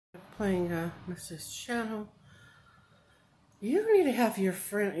playing Misty's channel. You need to have your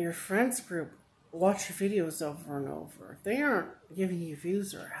friends group watch your videos over and over. If they aren't giving you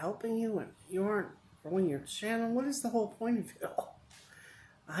views or helping you and you aren't growing your channel, what is the whole point of it all?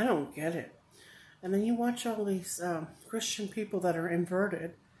 I don't get it. And then you watch all these Christian people that are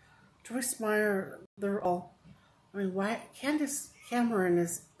inverted. Joyce Meyer, they're all, I mean, why? Candace Cameron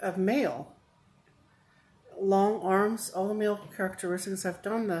is a male. Long arms, all the male characteristics.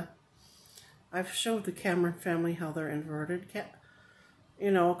 I've showed the Cameron family how they're inverted.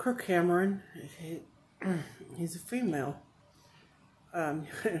 You know, Kirk Cameron, he's a female.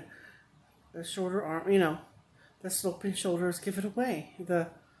 The shorter arm, you know, the sloping shoulders give it away. The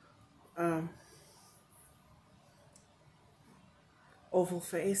oval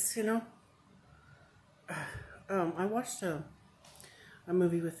face, you know. I watched a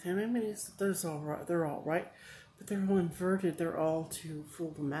movie with him. I mean, they're all right, but they're all inverted. They're all to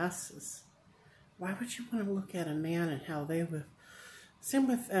fool the masses. Why would you want to look at a man and how they live? Same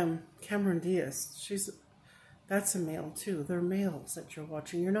with Cameron Diaz. That's a male too. They're males that you're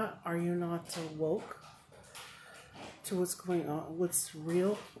watching. Are you not woke to what's going on? What's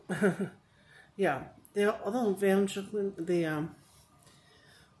real? Yeah, although the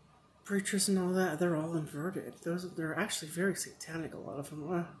preachers and all that, they're all inverted. They're actually very satanic. A lot of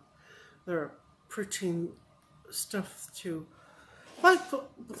them. They're preaching stuff to, like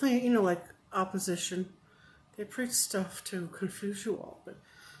opposition. They preach stuff to confuse you all.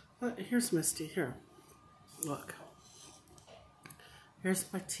 But here's Misty. Here, look.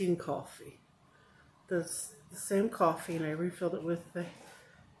 Here's my tea and coffee. The same coffee, and I refilled it with the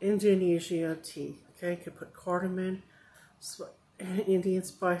Indonesia tea. Okay, you can put cardamom, Indian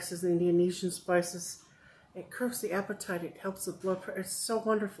spices, Indonesian spices. It curbs the appetite. It helps the blood pressure. It's so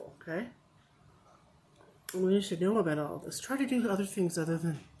wonderful. Okay, and you should know about all this. Try to do other things other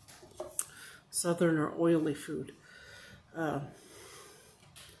than southern or oily food. Okay,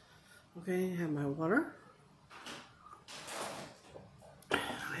 I have my water.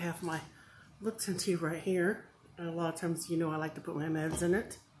 I have my Lipton tea right here. And a lot of times, you know, I like to put my meds in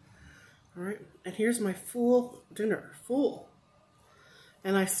it. All right, and here's my full dinner,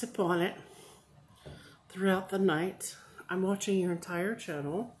 and I sip on it throughout the night. I'm watching your entire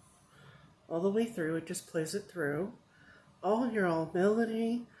channel all the way through. It just plays it through. All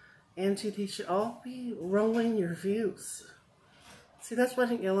Melody, Auntie, they should all be rolling your views. See, that's why I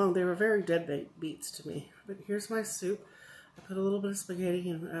didn't get along. They were very dead beats to me. But here's my soup. I put a little bit of spaghetti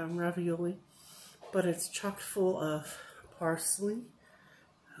and ravioli, but it's chock full of parsley,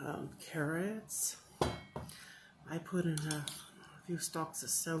 carrots. I put in a few stalks of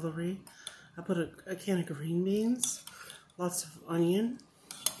celery. I put a can of green beans, lots of onion,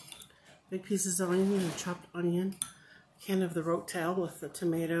 big pieces of onion and chopped onion, a can of the rotel with the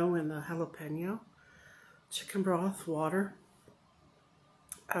tomato and the jalapeno, chicken broth, water.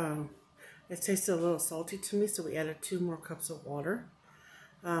 It tasted a little salty to me, so we added 2 more cups of water.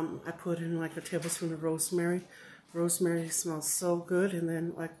 I put in like a tablespoon of rosemary. Rosemary smells so good, and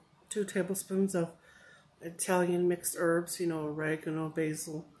then like 2 tablespoons of Italian mixed herbs, you know, oregano,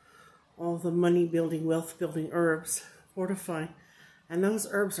 basil, all the money-building, wealth-building herbs, fortifying. And those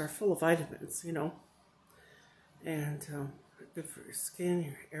herbs are full of vitamins, you know, and good for your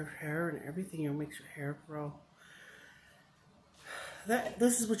skin, your hair, and everything. It makes your hair grow.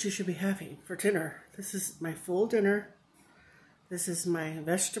 This is what you should be having for dinner. This is my full dinner. This is my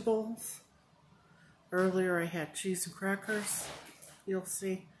vegetables. Earlier I had cheese and crackers. You'll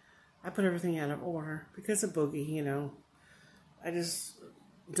see. I put everything out of order because of Boogie, you know. I just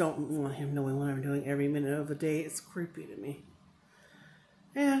don't want him knowing what I'm doing every minute of the day. It's creepy to me.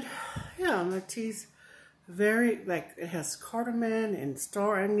 And yeah, my tea's very, like, it has cardamom and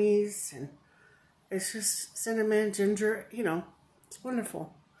star anise, and it's just cinnamon, ginger, you know, it's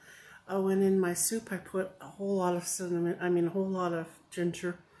wonderful. Oh, and in my soup I put a whole lot of cinnamon, a whole lot of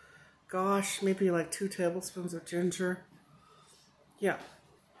ginger. Gosh, maybe like 2 tablespoons of ginger. Yeah.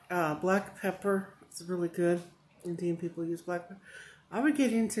 Black pepper, it's really good. Indian people use black pepper. I would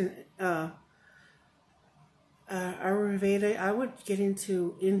get into Ayurveda. I would get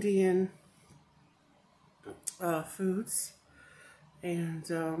into Indian foods,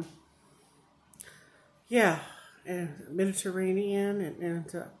 and yeah, and Mediterranean,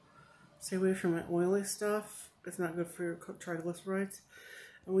 and stay away from that oily stuff. It's not good for your triglycerides.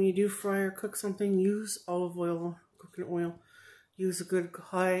 And when you do fry or cook something, use olive oil, coconut oil. Use a good,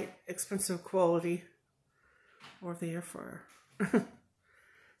 high, expensive quality, or the air fryer.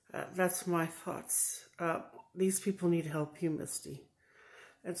 That's my thoughts. These people need to help you, Misty.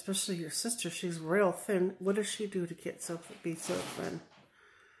 And especially your sister. She's real thin. What does she do to be so thin?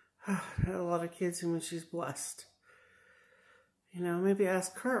 had a lot of kids, and when she's blessed. You know, maybe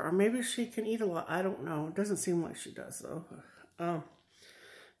ask her, or maybe she can eat a lot. I don't know. It doesn't seem like she does, though.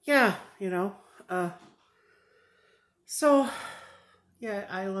 Yeah, you know. So, yeah,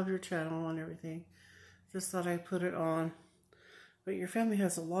 I love your channel and everything. Just thought I'd put it on. But your family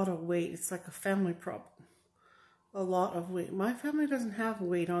has a lot of weight. It's like a family problem. A lot of weight. My family doesn't have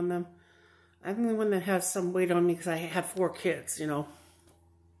weight on them. I'm the one that has some weight on me because I had 4 kids, you know.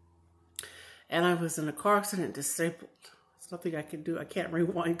 And I was in a car accident, disabled. There's nothing I can do. I can't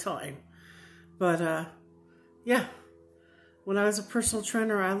rewind time. But, yeah. When I was a personal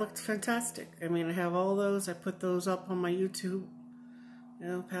trainer, I looked fantastic. I mean, I have all those. I put those up on my YouTube, you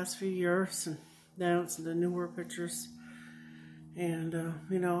know, past few years. And now it's the newer pictures. And,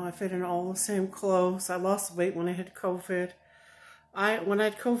 you know, I fit in all the same clothes. I lost weight when I had COVID. When I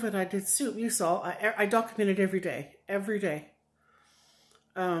had COVID, I did soup. You saw. I documented every day. Every day.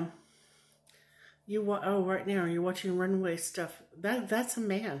 Oh, right now you're watching runway stuff. That's a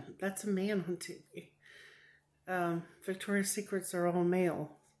man. That's a man on TV. Victoria's Secrets are all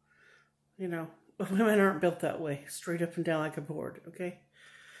male. You know, women aren't built that way. Straight up and down like a board. Okay.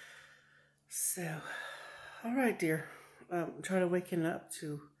 So, all right, dear. Try to waken up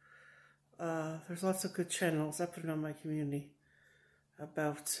to. There's lots of good channels. I put it on my community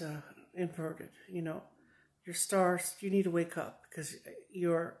about inverted. You know, your stars. You need to wake up because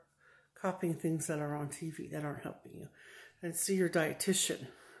you're copying things that are on TV that aren't helping you. And see your dietitian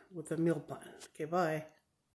with a meal plan. Okay, bye.